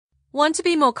Want to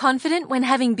be more confident when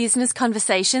having business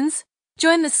conversations?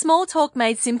 Join the Small Talk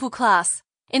Made Simple class.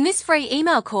 In this free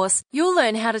email course, you'll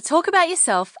learn how to talk about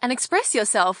yourself and express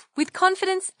yourself with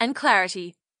confidence and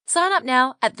clarity. Sign up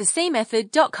now at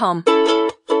thecmethod.com.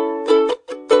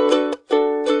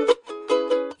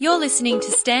 You're listening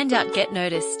to Stand Out, Get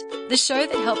Noticed, the show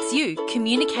that helps you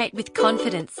communicate with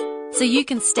confidence so you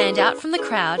can stand out from the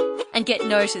crowd and get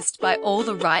noticed by all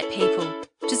the right people.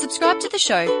 To subscribe to the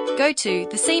show, go to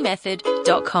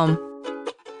thecmethod.com.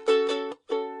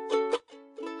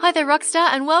 Hi there, Rockstar,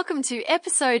 and welcome to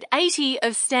episode 80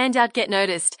 of Stand Out, Get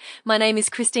Noticed. My name is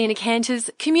Christina Canters,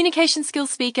 communication skills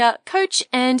speaker, coach,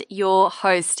 and your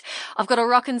host. I've got a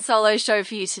rockin' solo show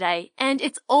for you today, and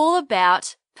it's all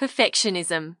about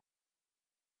perfectionism.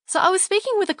 So I was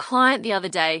speaking with a client the other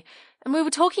day, and we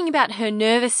were talking about her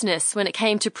nervousness when it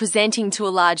came to presenting to a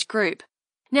large group.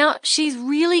 Now, she's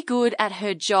really good at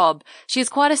her job. She has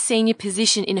quite a senior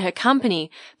position in her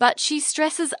company, but she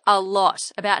stresses a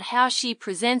lot about how she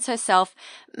presents herself,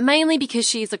 mainly because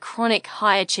she is a chronic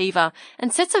high achiever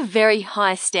and sets a very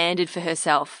high standard for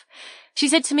herself. She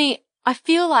said to me, I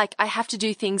feel like I have to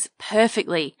do things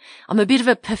perfectly. I'm a bit of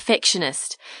a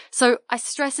perfectionist. So I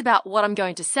stress about what I'm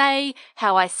going to say,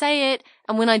 how I say it,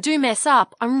 and when I do mess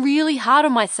up, I'm really hard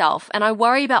on myself and I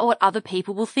worry about what other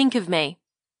people will think of me.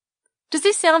 Does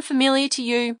this sound familiar to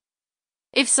you?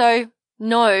 If so,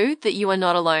 know that you are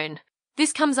not alone.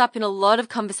 This comes up in a lot of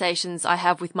conversations I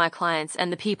have with my clients and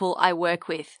the people I work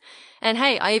with. And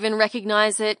hey, I even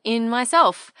recognize it in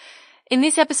myself. In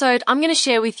this episode, I'm going to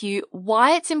share with you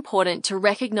why it's important to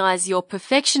recognize your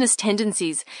perfectionist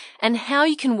tendencies and how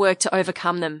you can work to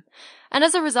overcome them. And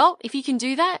as a result, if you can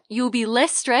do that, you'll be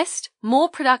less stressed, more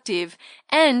productive,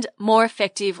 and more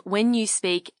effective when you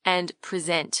speak and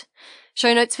present.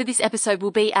 Show notes for this episode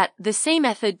will be at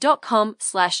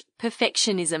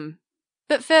thecmethod.com/perfectionism.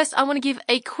 But first, I want to give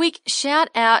a quick shout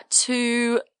out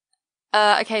to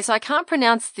so I can't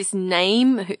pronounce this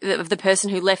name of the person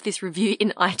who left this review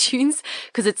in iTunes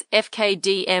because it's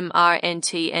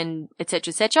FKDMRNT and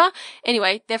etc. etc.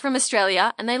 Anyway, they're from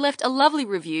Australia and they left a lovely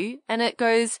review and it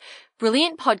goes,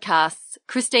 "Brilliant podcasts.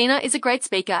 Christina is a great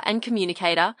speaker and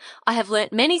communicator. I have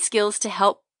learnt many skills to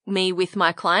help me with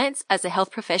my clients as a health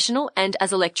professional and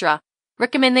as a lecturer.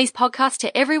 Recommend these podcasts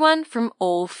to everyone from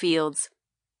all fields."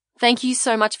 Thank you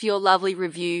so much for your lovely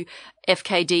review,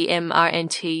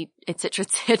 FKDMRNT, etc.,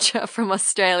 etc. from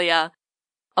Australia.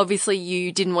 Obviously,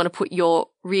 you didn't want to put your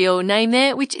real name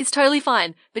there, which is totally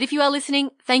fine. But if you are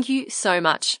listening, thank you so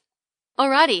much.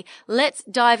 Alrighty, let's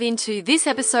dive into this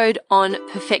episode on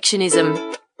perfectionism.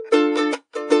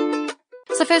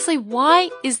 So firstly, why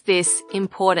is this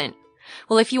important?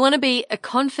 Well, if you want to be a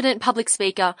confident public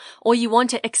speaker or you want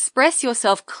to express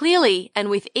yourself clearly and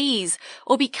with ease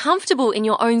or be comfortable in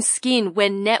your own skin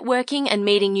when networking and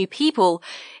meeting new people,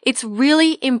 it's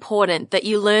really important that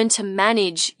you learn to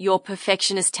manage your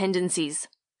perfectionist tendencies.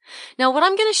 Now, what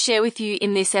I'm going to share with you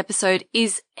in this episode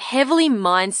is heavily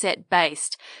mindset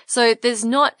based. So there's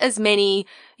not as many,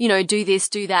 do this,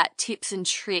 do that tips and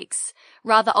tricks.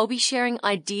 Rather, I'll be sharing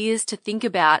ideas to think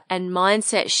about and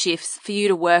mindset shifts for you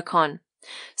to work on.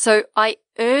 So I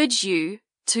urge you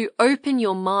to open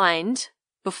your mind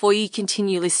before you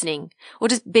continue listening, or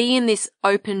just be in this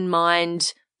open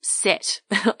mind set,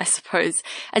 I suppose,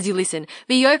 as you listen.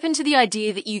 Be open to the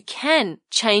idea that you can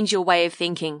change your way of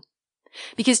thinking.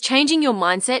 Because changing your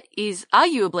mindset is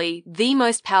arguably the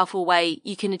most powerful way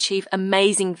you can achieve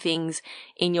amazing things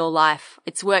in your life.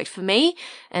 It's worked for me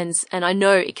and I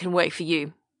know it can work for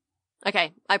you.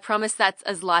 Okay, I promise that's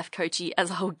as life coachy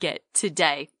as I'll get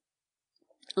today.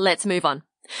 Let's move on.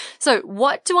 So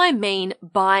what do I mean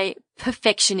by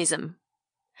perfectionism?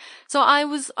 So I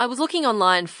was looking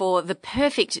online for the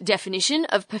perfect definition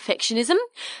of perfectionism,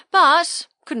 but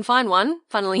couldn't find one,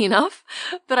 funnily enough,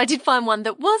 but I did find one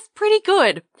that was pretty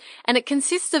good. And it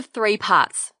consists of 3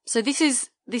 parts. So this is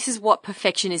what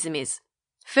perfectionism is.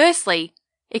 Firstly,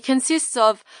 it consists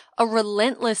of a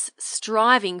relentless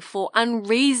striving for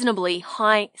unreasonably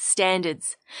high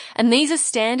standards. And these are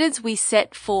standards we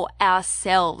set for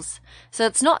ourselves. So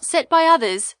it's not set by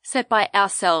others, set by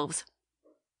ourselves.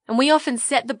 And we often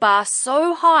set the bar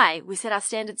so high, we set our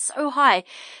standards so high,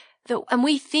 and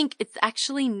we think it's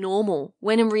actually normal,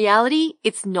 when in reality,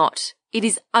 it's not. It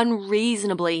is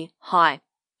unreasonably high.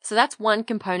 So that's one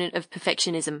component of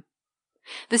perfectionism.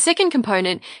 The second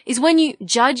component is when you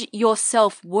judge your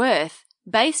self-worth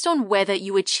based on whether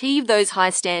you achieve those high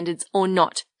standards or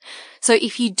not. So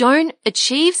if you don't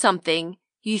achieve something,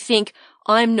 you think,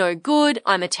 I'm no good,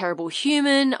 I'm a terrible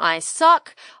human, I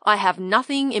suck, I have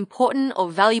nothing important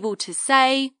or valuable to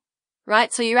say,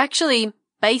 right? So you're actually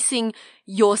basing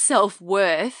your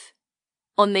self-worth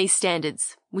on these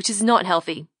standards, which is not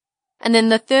healthy. And then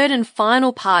the third and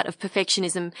final part of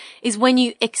perfectionism is when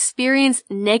you experience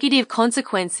negative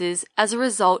consequences as a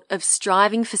result of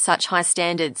striving for such high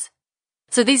standards.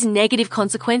 So these negative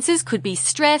consequences could be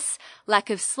stress, lack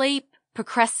of sleep,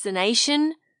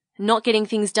 procrastination, not getting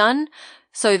things done.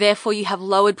 So therefore you have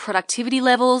lowered productivity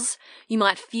levels. You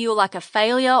might feel like a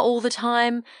failure all the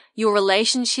time. Your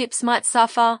relationships might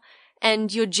suffer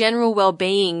and your general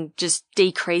well-being just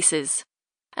decreases.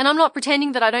 And I'm not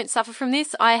pretending that I don't suffer from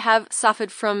this. I have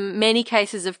suffered from many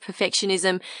cases of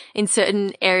perfectionism in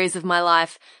certain areas of my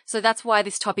life. So that's why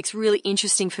this topic's really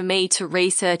interesting for me to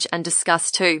research and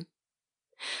discuss too.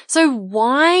 So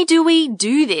why do we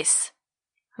do this?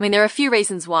 I mean, there are a few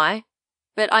reasons why,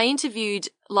 but I interviewed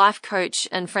life coach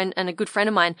and a good friend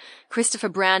of mine, Christopher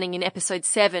Browning, in episode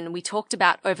 7. We talked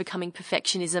about overcoming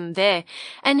perfectionism there.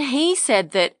 And he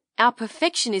said that our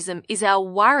perfectionism is our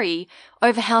worry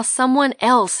over how someone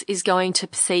else is going to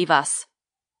perceive us.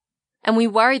 And we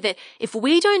worry that if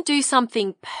we don't do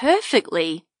something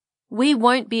perfectly, we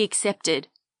won't be accepted.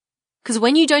 Because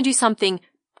when you don't do something,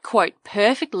 quote,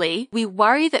 perfectly, we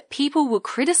worry that people will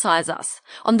criticize us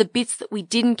on the bits that we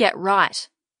didn't get right.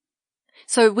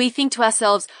 So we think to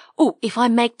ourselves, oh, if I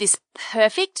make this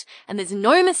perfect and there's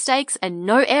no mistakes and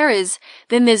no errors,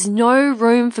 then there's no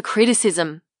room for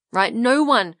criticism, right? No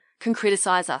one can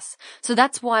criticize us. So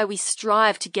that's why we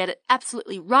strive to get it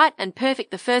absolutely right and perfect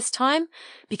the first time,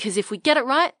 because if we get it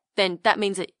right, then that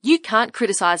means that you can't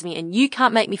criticize me and you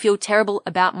can't make me feel terrible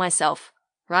about myself,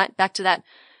 right? Back to that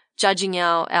judging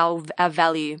our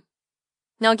value.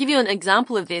 Now I'll give you an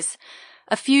example of this.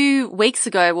 A few weeks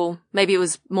ago, well, maybe it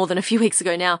was more than a few weeks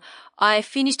ago now, I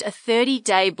finished a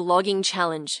 30-day blogging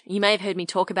challenge. You may have heard me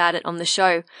talk about it on the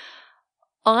show.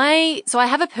 I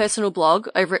have a personal blog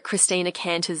over at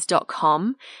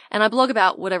christinacanters.com, and I blog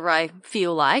about whatever I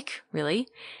feel like, really.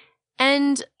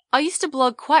 And I used to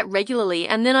blog quite regularly,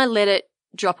 and then I let it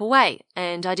drop away,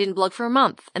 and I didn't blog for a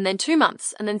month, and then 2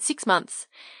 months, and then 6 months.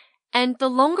 And the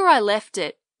longer I left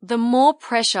it, the more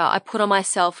pressure I put on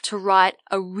myself to write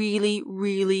a really,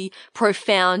 really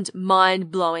profound,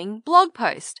 mind-blowing blog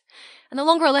post. And the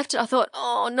longer I left it, I thought,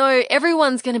 oh no,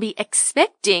 everyone's going to be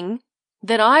expecting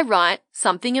that I write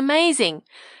something amazing.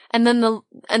 And then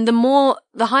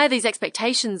the higher these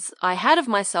expectations I had of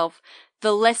myself,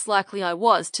 the less likely I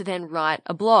was to then write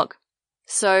a blog.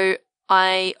 So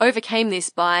I overcame this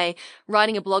by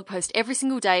writing a blog post every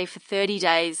single day for 30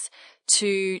 days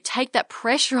to take that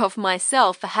pressure off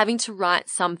myself for having to write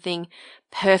something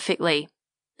perfectly.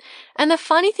 And the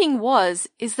funny thing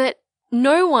is that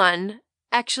no one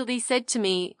actually said to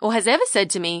me or has ever said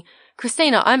to me,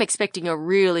 Christina, I'm expecting a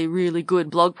really, really good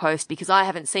blog post because I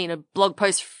haven't seen a blog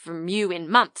post from you in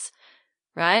months,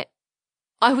 right?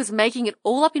 I was making it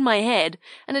all up in my head,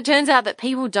 and it turns out that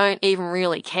people don't even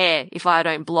really care if I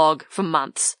don't blog for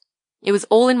months. It was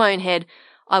all in my own head.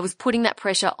 I was putting that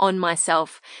pressure on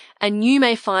myself, and you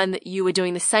may find that you are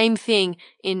doing the same thing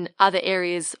in other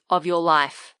areas of your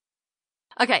life.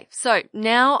 Okay, so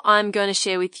now I'm going to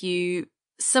share with you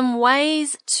some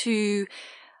ways to,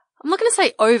 I'm not going to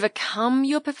say overcome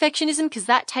your perfectionism because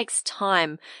that takes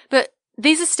time, but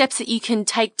these are steps that you can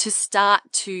take to start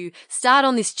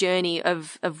on this journey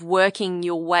of working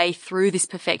your way through this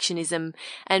perfectionism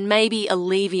and maybe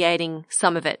alleviating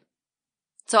some of it.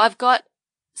 So I've got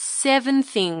 7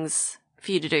 things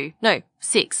for you to do. No,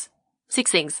 6.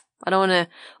 6 things. I don't want to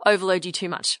overload you too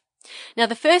much. Now,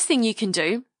 the first thing you can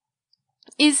do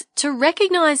is to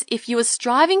recognize if you are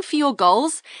striving for your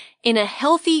goals in a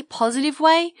healthy, positive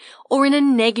way or in a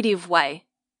negative way.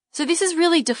 So this is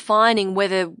really defining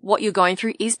whether what you're going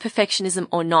through is perfectionism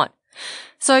or not.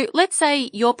 So let's say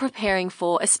you're preparing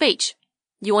for a speech.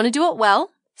 You want to do it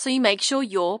well, so you make sure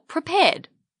you're prepared.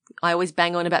 I always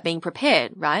bang on about being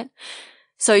prepared, right?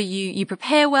 So you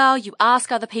prepare well, you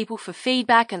ask other people for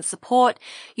feedback and support,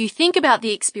 you think about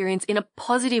the experience in a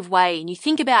positive way, and you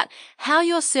think about how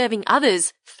you're serving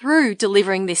others through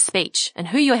delivering this speech and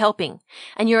who you're helping,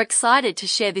 and you're excited to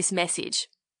share this message.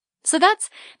 So that's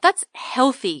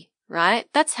healthy, right?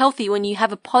 That's healthy when you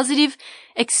have a positive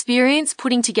experience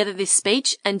putting together this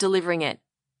speech and delivering it.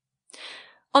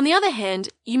 On the other hand,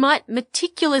 you might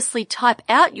meticulously type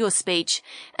out your speech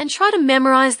and try to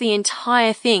memorize the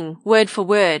entire thing, word for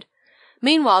word.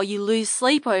 Meanwhile, you lose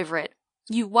sleep over it.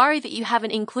 You worry that you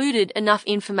haven't included enough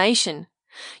information.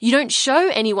 You don't show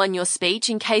anyone your speech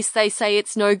in case they say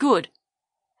it's no good.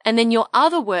 And then your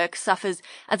other work suffers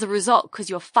as a result because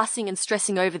you're fussing and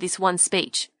stressing over this one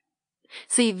speech.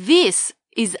 See, this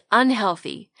is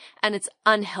unhealthy and it's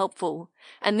unhelpful.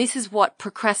 And this is what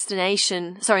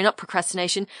perfectionism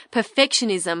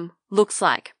looks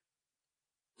like.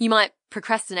 You might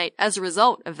procrastinate as a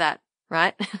result of that,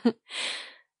 right?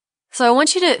 So I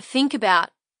want you to think about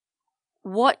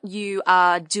what you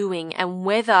are doing and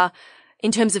whether,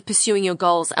 in terms of pursuing your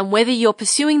goals, and whether you're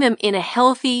pursuing them in a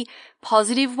healthy,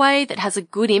 positive way that has a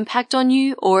good impact on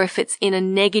you, or if it's in a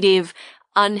negative,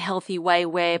 unhealthy way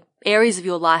where areas of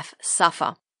your life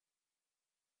suffer.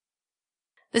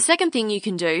 The second thing you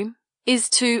can do is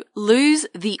to lose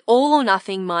the all or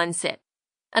nothing mindset.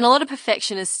 And a lot of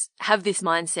perfectionists have this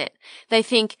mindset. They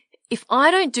think, if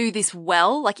I don't do this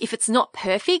well, like if it's not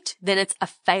perfect, then it's a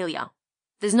failure.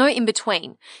 There's no in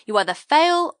between. You either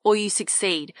fail or you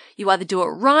succeed. You either do it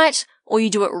right or you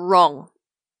do it wrong.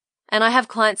 And I have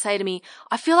clients say to me,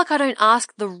 I feel like I don't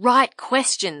ask the right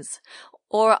questions,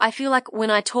 or I feel like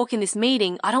when I talk in this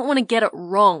meeting, I don't want to get it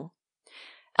wrong.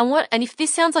 And if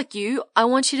this sounds like you, I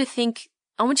want you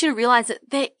to realize that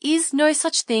there is no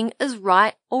such thing as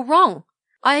right or wrong.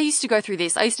 I used to go through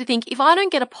this. I used to think, if I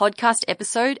don't get a podcast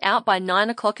episode out by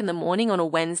 9 o'clock in the morning on a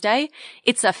Wednesday,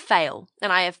 it's a fail.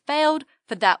 And I have failed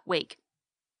for that week.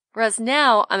 Whereas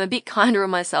now I'm a bit kinder on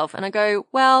myself and I go,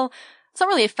 well, it's not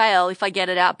really a fail if I get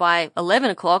it out by 11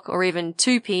 o'clock or even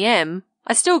 2 p.m.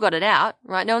 I still got it out,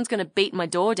 right? No one's going to beat my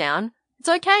door down. It's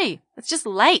okay. It's just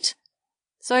late.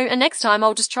 So and next time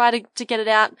I'll just try to get it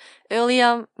out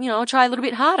earlier. I'll try a little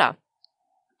bit harder.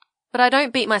 But I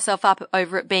don't beat myself up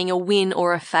over it being a win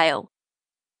or a fail.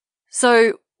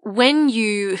 So when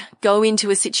you go into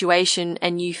a situation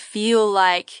and you feel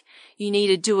like you need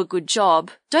to do a good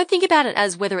job, don't think about it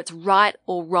as whether it's right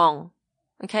or wrong.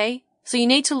 Okay? So you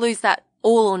need to lose that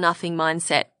all or nothing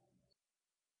mindset.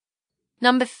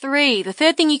 Number 3, the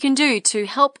third thing you can do to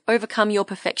help overcome your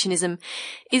perfectionism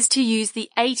is to use the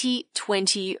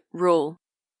 80-20 rule.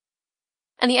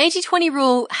 And the 80-20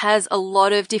 rule has a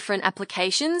lot of different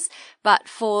applications, but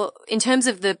in terms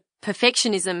of the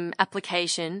perfectionism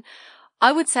application,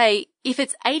 I would say if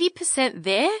it's 80%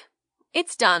 there,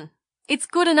 it's done. It's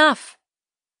good enough.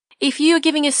 If you are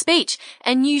giving a speech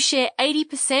and you share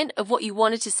 80% of what you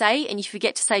wanted to say and you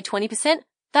forget to say 20%,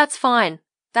 that's fine.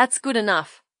 That's good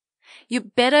enough. You're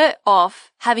better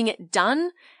off having it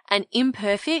done and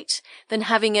imperfect than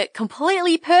having it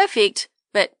completely perfect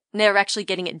but never actually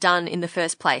getting it done in the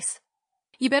first place.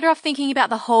 You're better off thinking about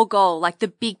the whole goal, like the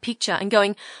big picture, and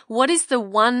going, what is the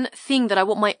one thing that I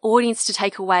want my audience to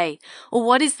take away? Or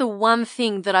what is the one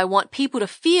thing that I want people to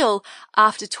feel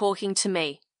after talking to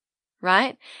me?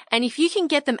 Right? And if you can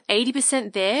get them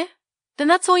 80% there, then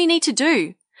that's all you need to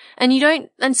do.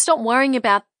 And stop worrying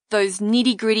about those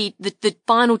nitty gritty, the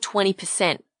final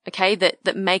 20%, okay,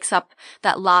 that makes up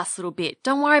that last little bit.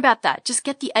 Don't worry about that. Just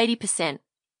get the 80%.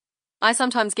 I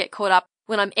sometimes get caught up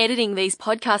when I'm editing these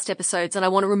podcast episodes and I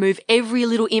want to remove every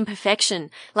little imperfection,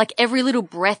 like every little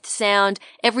breath sound,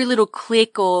 every little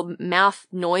click or mouth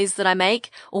noise that I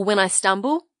make, or when I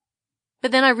stumble.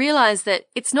 But then I realize that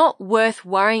it's not worth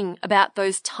worrying about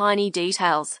those tiny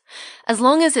details. As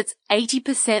long as it's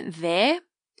 80% there,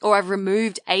 or I've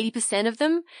removed 80% of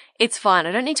them, it's fine.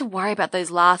 I don't need to worry about those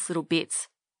last little bits.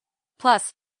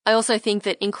 Plus, I also think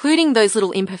that including those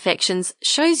little imperfections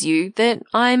shows you that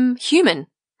I'm human,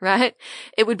 right?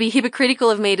 It would be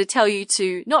hypocritical of me to tell you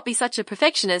to not be such a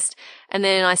perfectionist, and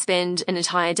then I spend an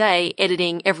entire day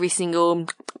editing every single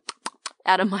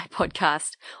out of my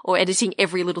podcast, or editing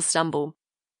every little stumble.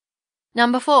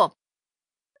 Number 4,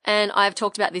 and I've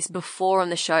talked about this before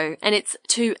on the show, and it's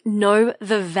to know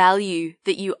the value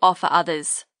that you offer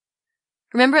others.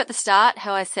 Remember at the start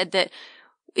how I said that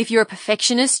if you're a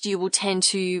perfectionist, you will tend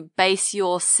to base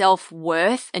your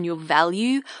self-worth and your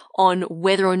value on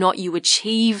whether or not you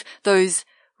achieve those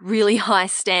really high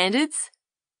standards?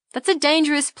 That's a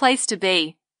dangerous place to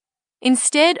be.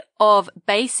 Instead of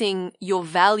basing your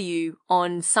value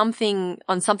on something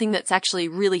that's actually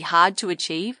really hard to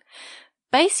achieve,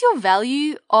 base your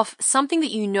value off something that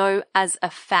you know as a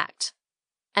fact.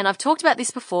 And I've talked about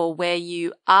this before, where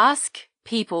you ask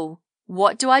people,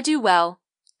 what do I do well?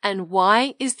 And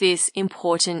why is this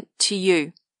important to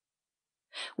you?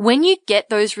 When you get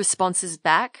those responses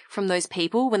back from those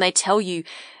people, when they tell you,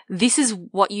 this is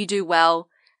what you do well,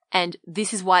 and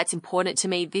this is why it's important to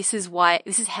me, this is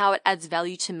how it adds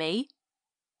value to me,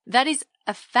 that is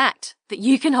a fact that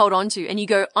you can hold on to. And you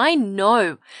go, I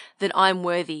know that I'm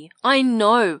worthy. I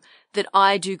know that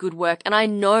I do good work, and I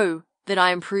know that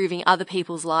I'm improving other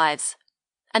people's lives.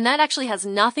 And that actually has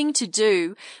nothing to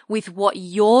do with what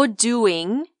you're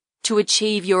doing to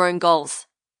achieve your own goals,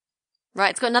 right?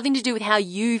 It's got nothing to do with how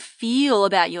you feel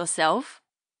about yourself.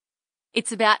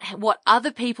 It's about what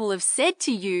other people have said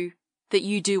to you that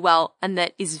you do well and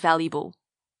that is valuable.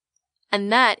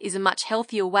 And that is a much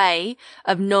healthier way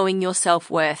of knowing your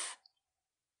self-worth.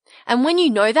 And when you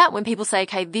know that, when people say,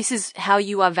 okay, this is how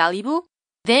you are valuable,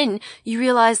 then you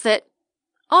realize that,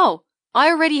 oh, I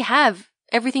already have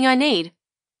everything I need.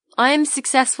 I am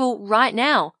successful right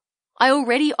now. I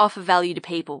already offer value to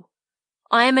people.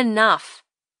 I am enough,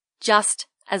 just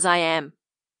as I am.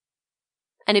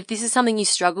 And if this is something you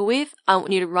struggle with, I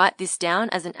want you to write this down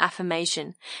as an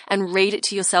affirmation and read it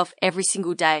to yourself every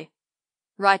single day.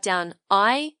 Write down,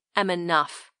 I am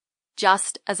enough,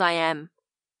 just as I am.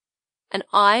 And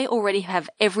I already have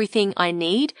everything I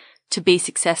need to be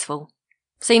successful.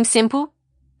 Seems simple,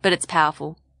 but it's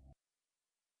powerful.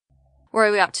 Where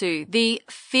are we up to? The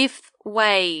 5th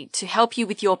way to help you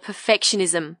with your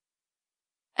perfectionism.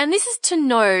 And this is to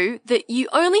know that you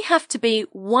only have to be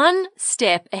one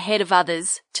step ahead of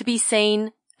others to be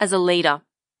seen as a leader.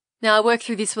 Now, I work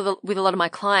through this with a lot of my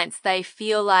clients. They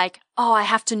feel like, oh, I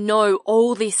have to know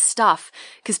all this stuff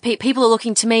because people are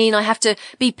looking to me and I have to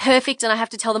be perfect and I have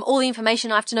to tell them all the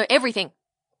information. I have to know everything.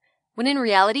 When in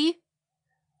reality,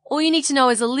 all you need to know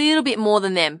is a little bit more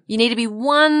than them. You need to be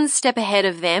one step ahead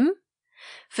of them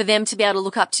for them to be able to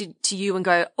look up to you and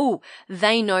go, oh,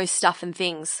 they know stuff and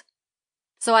things.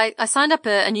 So I signed up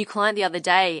a new client the other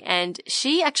day and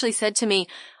she actually said to me,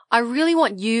 I really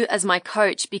want you as my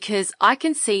coach because I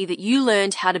can see that you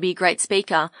learned how to be a great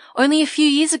speaker only a few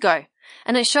years ago,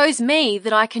 and it shows me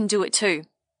that I can do it too.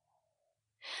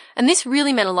 And this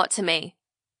really meant a lot to me,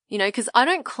 because I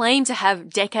don't claim to have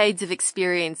decades of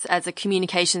experience as a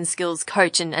communication skills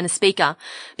coach and a speaker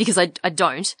because I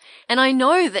don't. And I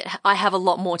know that I have a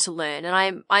lot more to learn,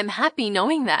 and I'm happy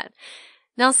knowing that.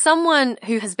 Now, someone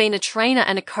who has been a trainer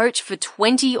and a coach for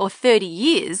 20 or 30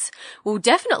 years will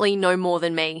definitely know more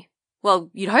than me. Well,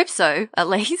 you'd hope so, at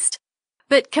least.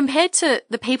 But compared to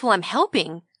the people I'm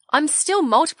helping, I'm still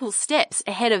multiple steps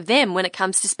ahead of them when it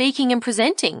comes to speaking and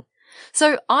presenting.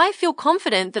 So I feel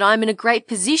confident that I'm in a great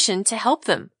position to help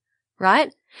them,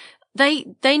 right? They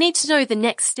need to know the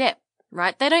next step,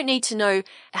 right? They don't need to know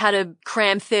how to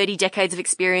cram 30 decades of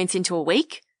experience into a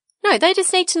week. No, they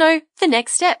just need to know the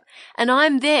next step, and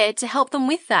I'm there to help them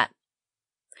with that.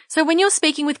 So when you're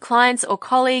speaking with clients or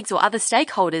colleagues or other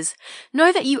stakeholders,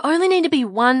 know that you only need to be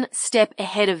one step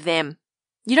ahead of them.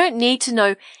 You don't need to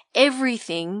know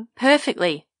everything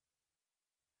perfectly.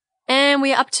 And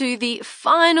we're up to the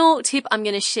final tip I'm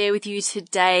going to share with you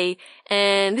today,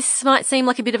 and this might seem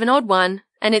like a bit of an odd one,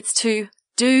 and it's to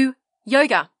do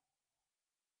yoga.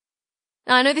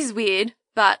 Now, I know this is weird,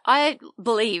 but I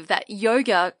believe that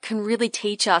yoga can really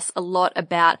teach us a lot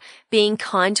about being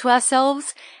kind to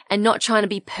ourselves and not trying to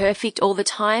be perfect all the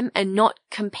time and not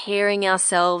comparing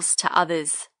ourselves to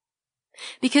others.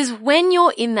 Because when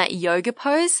you're in that yoga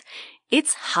pose,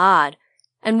 it's hard.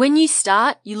 And when you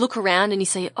start, you look around and you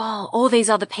say, oh, all these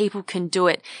other people can do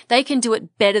it. They can do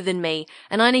it better than me.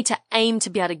 And I need to aim to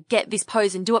be able to get this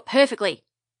pose and do it perfectly.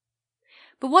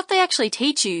 But what they actually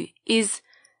teach you is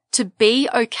to be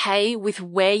okay with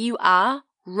where you are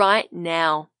right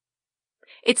now.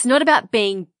 It's not about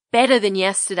being better than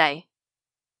yesterday.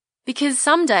 Because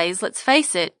some days, let's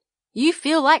face it, you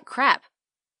feel like crap.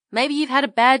 Maybe you've had a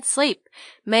bad sleep.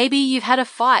 Maybe you've had a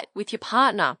fight with your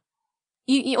partner.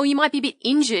 Or you might be a bit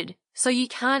injured, so you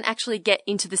can't actually get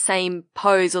into the same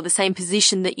pose or the same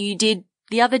position that you did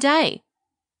the other day.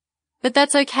 But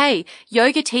that's okay.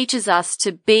 Yoga teaches us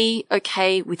to be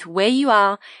okay with where you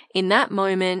are in that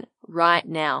moment right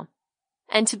now.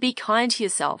 And to be kind to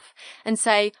yourself and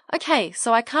say, okay,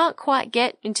 so I can't quite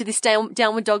get into this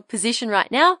downward dog position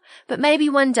right now, but maybe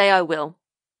one day I will.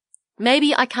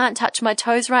 Maybe I can't touch my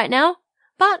toes right now,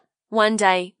 but one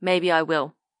day maybe I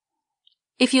will.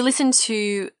 If you listened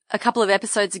to a couple of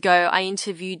episodes ago, I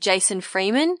interviewed Jason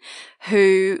Freeman,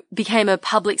 who became a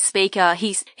public speaker.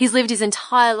 He's lived his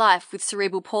entire life with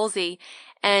cerebral palsy,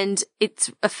 and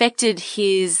it's affected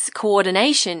his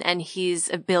coordination and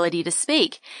his ability to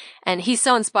speak. And he's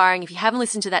so inspiring. If you haven't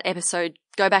listened to that episode,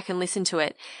 go back and listen to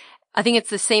it. I think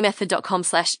it's the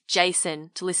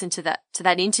cmethod.com/Jason to listen to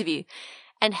that interview.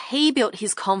 And he built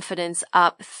his confidence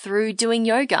up through doing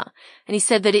yoga. And he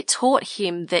said that it taught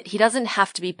him that he doesn't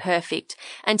have to be perfect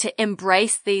and to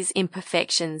embrace these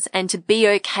imperfections and to be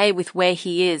okay with where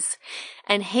he is.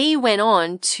 And he went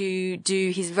on to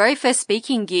do his very first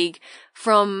speaking gig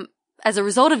as a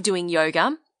result of doing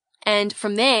yoga. And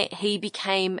from there, he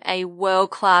became a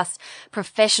world-class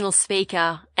professional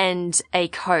speaker and a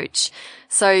coach.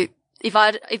 So if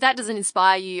that doesn't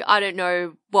inspire you, I don't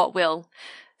know what will.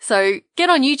 So get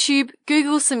on YouTube,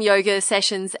 Google some yoga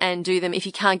sessions and do them if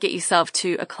you can't get yourself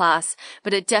to a class.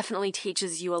 But it definitely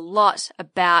teaches you a lot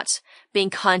about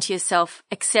being kind to yourself,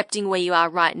 accepting where you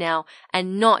are right now,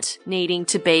 and not needing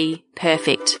to be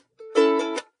perfect.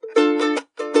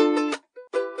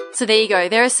 So there you go.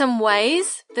 There are some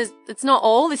ways. It's not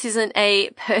all. This isn't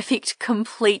a perfect,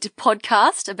 complete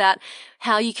podcast about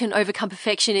how you can overcome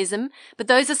perfectionism, but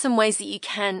those are some ways that you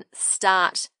can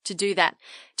start to do that.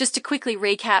 Just to quickly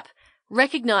recap,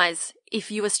 recognize if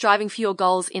you are striving for your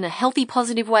goals in a healthy,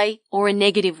 positive way or a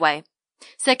negative way.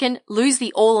 Second, lose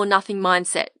the all or nothing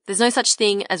mindset. There's no such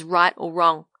thing as right or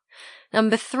wrong.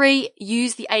 Number 3,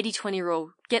 use the 80-20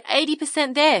 rule. Get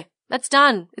 80% there. That's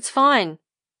done. It's fine.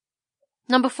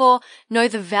 Number 4, know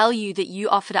the value that you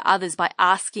offer to others by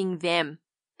asking them.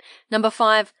 Number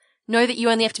 5, know that you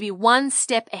only have to be one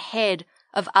step ahead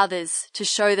of others to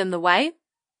show them the way.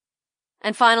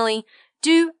 And finally,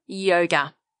 do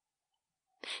yoga.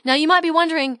 Now you might be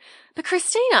wondering, but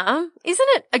Christina, isn't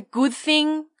it a good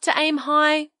thing to aim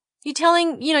high? You're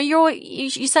telling,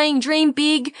 you're saying dream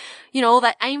big, all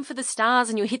that aim for the stars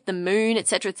and you'll hit the moon,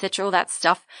 etc., all that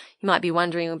stuff. You might be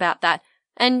wondering about that.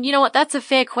 And you know what? That's a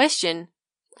fair question.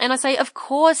 And I say, of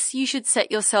course you should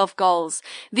set yourself goals.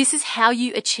 This is how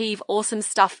you achieve awesome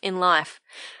stuff in life.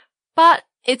 But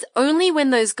it's only when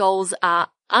those goals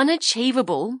are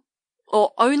unachievable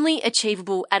or only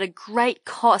achievable at a great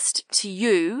cost to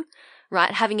you,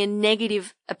 right, having a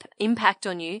negative impact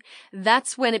on you,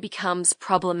 that's when it becomes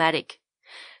problematic.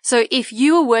 So if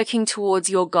you are working towards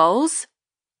your goals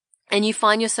and you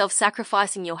find yourself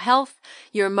sacrificing your health,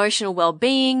 your emotional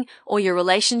well-being, or your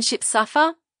relationships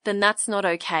suffer, then that's not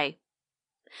okay.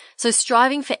 So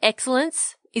striving for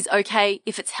excellence is okay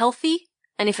if it's healthy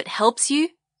and if it helps you.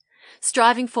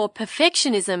 Striving for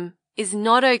perfectionism is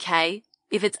not okay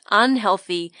if it's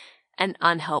unhealthy and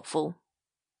unhelpful.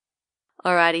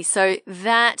 Alrighty, so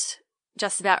that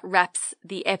just about wraps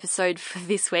the episode for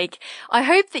this week. I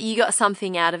hope that you got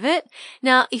something out of it.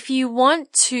 Now, if you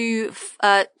want to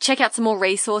check out some more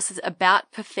resources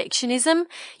about perfectionism,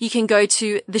 you can go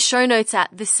to the show notes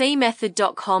at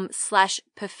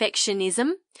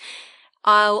thecmethod.com/perfectionism.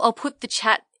 I'll put the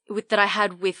chat that I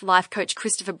had with life coach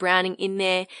Christopher Browning in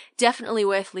there. Definitely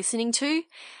worth listening to.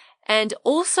 And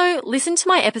also listen to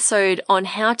my episode on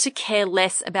how to care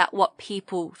less about what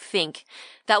people think.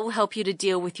 That will help you to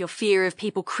deal with your fear of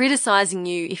people criticizing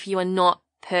you if you are not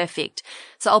perfect.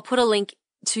 So I'll put a link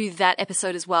to that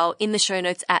episode as well in the show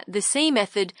notes at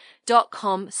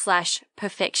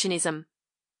thecmethod.com/perfectionism.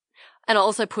 And I'll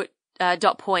also put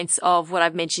dot points of what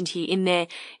I've mentioned here in there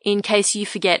in case you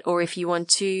forget or if you want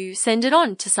to send it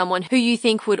on to someone who you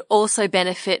think would also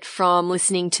benefit from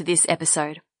listening to this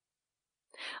episode.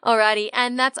 Alrighty,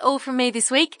 and that's all from me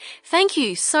this week. Thank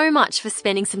you so much for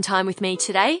spending some time with me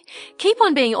today. Keep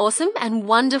on being awesome and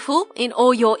wonderful in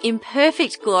all your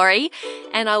imperfect glory,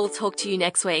 and I will talk to you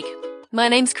next week. My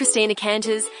name's Christina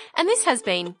Canters, and this has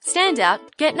been Stand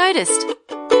Out, Get Noticed.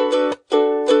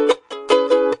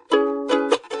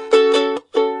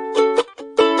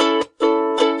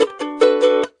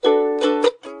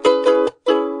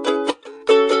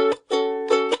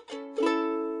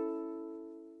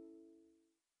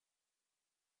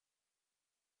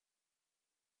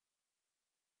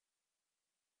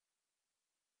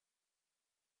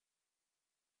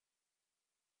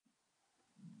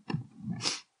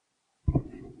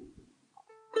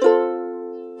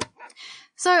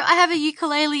 So I have a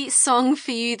ukulele song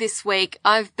for you this week.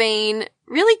 I've been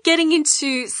really getting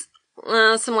into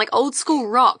some old school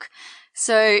rock.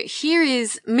 So here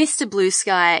is Mr. Blue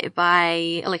Sky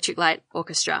by Electric Light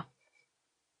Orchestra.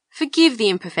 Forgive the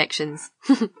imperfections.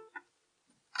 Sun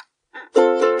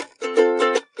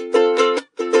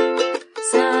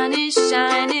is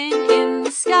shining in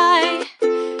the sky.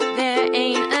 There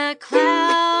ain't a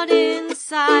cloud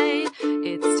inside.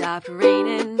 It stopped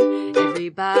raining.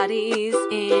 Everybody's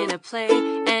in a play,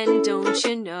 and don't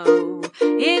you know,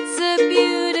 it's a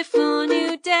beautiful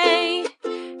new day.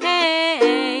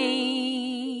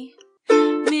 Hey,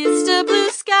 Mr. Blue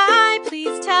Sky,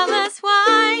 please tell us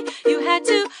why you had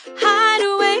to hide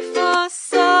away for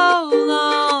so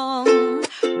long.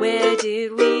 Where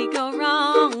did we go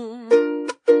wrong?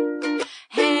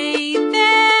 Hey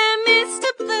there,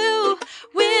 Mr. Blue,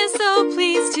 we're so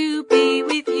pleased to be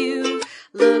with you.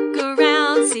 Look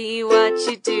around, see what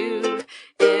you do.